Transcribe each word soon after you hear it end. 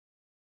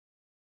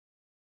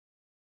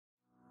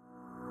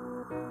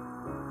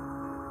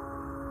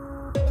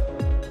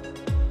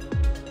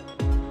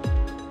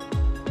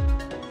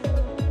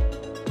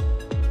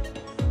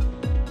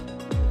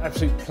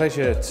Absolute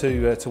pleasure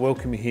to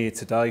welcome you here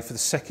today for the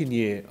second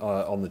year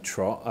on the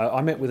trot. I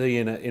met with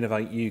Ian at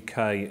Innovate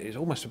UK, it's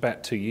almost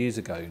about 2 years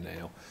ago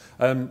now.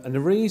 And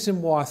the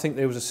reason why I think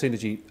there was a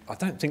synergy, I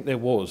don't think there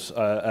was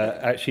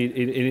actually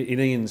in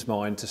Ian's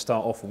mind to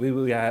start off with.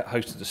 We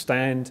hosted a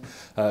stand.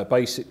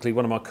 Basically,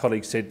 one of my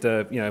colleagues said,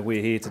 you know,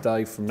 we're here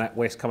today from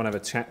NatWest, come and have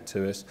a chat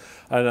to us.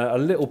 And a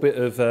little bit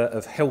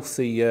of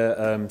healthy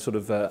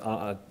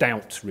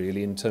doubt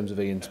really in terms of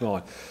Ian's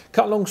mind.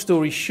 Cut a long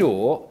story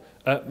short,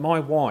 my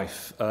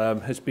wife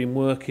has been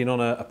working on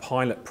a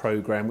pilot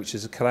programme which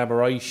is a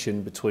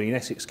collaboration between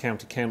Essex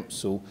County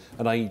Council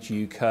and Age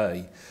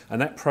UK, and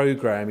that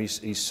programme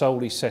is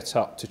solely set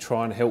up to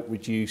try and help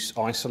reduce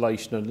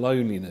isolation and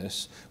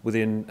loneliness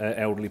within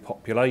elderly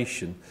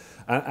population.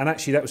 And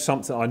actually that was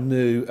something I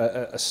knew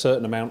a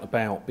certain amount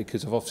about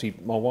because of obviously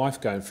my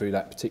wife going through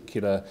that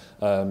particular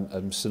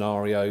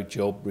scenario,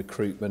 job,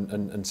 recruitment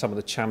and some of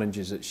the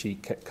challenges that she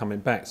kept coming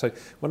back. So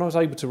when I was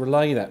able to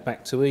relay that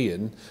back to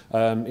Ian,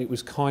 it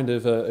was kind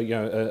of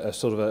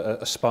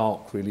a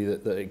spark really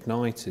that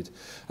ignited.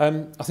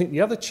 I think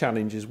the other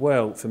challenge as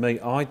well for me,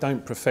 I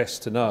don't profess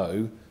to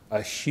know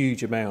a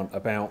huge amount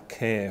about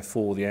care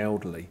for the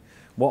elderly.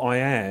 What I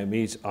am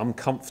is I'm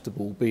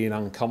comfortable being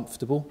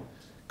uncomfortable.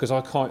 Because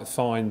I quite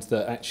find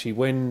that actually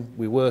when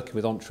we're working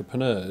with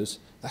entrepreneurs,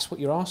 that's what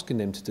you're asking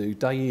them to do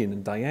day in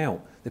and day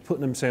out. They're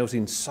putting themselves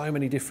in so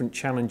many different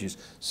challenges,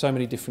 so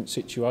many different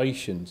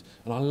situations.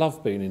 And I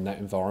love being in that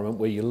environment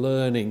where you're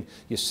learning,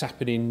 you're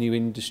sapping in new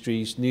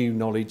industries, new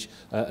knowledge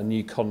and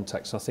new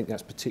contacts. And I think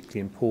that's particularly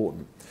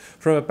important.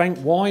 From a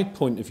bank-wide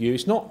point of view,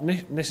 it's not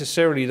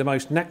necessarily the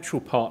most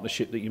natural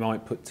partnership that you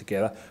might put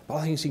together, but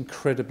I think it's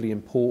incredibly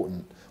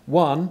important.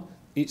 One,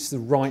 it's the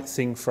right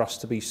thing for us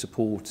to be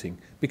supporting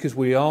because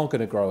we are going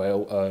to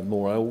grow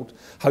more old,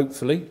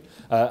 hopefully,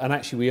 and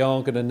actually we are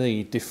going to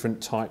need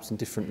different types and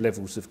different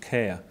levels of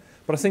care.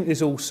 But I think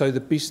there's also the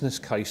business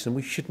case and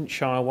we shouldn't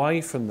shy away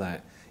from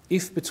that.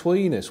 If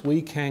between us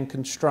we can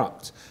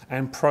construct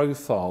and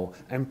profile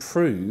and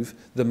prove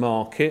the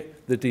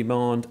market, the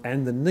demand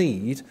and the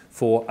need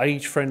for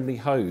age-friendly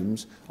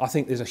homes, I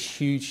think there's a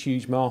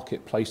huge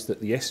marketplace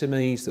that the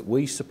SMEs that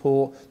we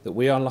support, that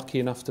we are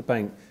lucky enough to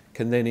bank,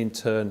 can then in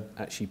turn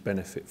actually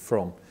benefit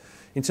from.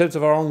 In terms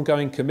of our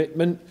ongoing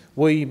commitment,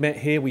 we met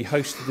here, we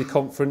hosted the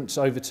conference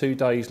over 2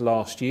 days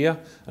last year,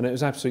 and it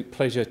was an absolute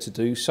pleasure to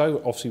do so.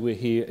 Obviously, we're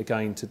here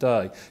again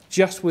today.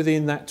 Just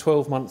within that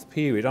 12-month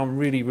period, I'm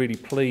really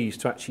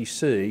pleased to actually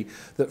see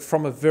that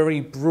from a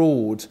very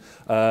broad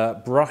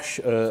brush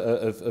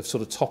of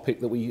sort of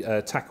topic that we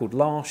tackled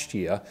last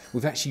year,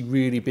 we've actually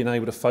really been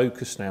able to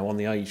focus now on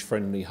the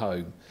age-friendly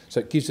home. So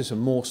it gives us a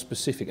more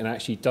specific and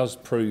actually does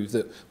prove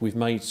that we've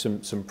made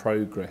some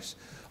progress.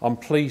 I'm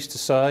pleased to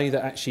say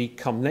that actually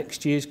come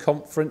next year's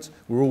conference,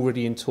 we're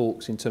already in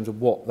talks in terms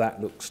of what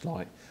that looks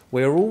like.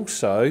 We're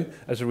also,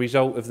 as a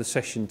result of the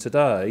session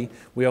today,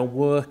 we are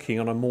working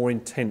on a more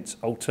intense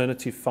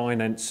alternative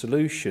finance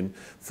solution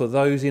for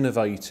those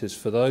innovators,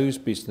 for those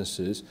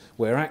businesses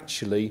where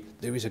actually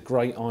there is a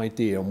great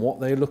idea and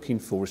what they're looking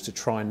for is to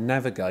try and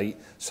navigate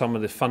some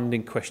of the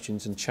funding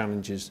questions and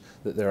challenges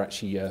that they're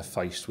actually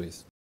faced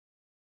with.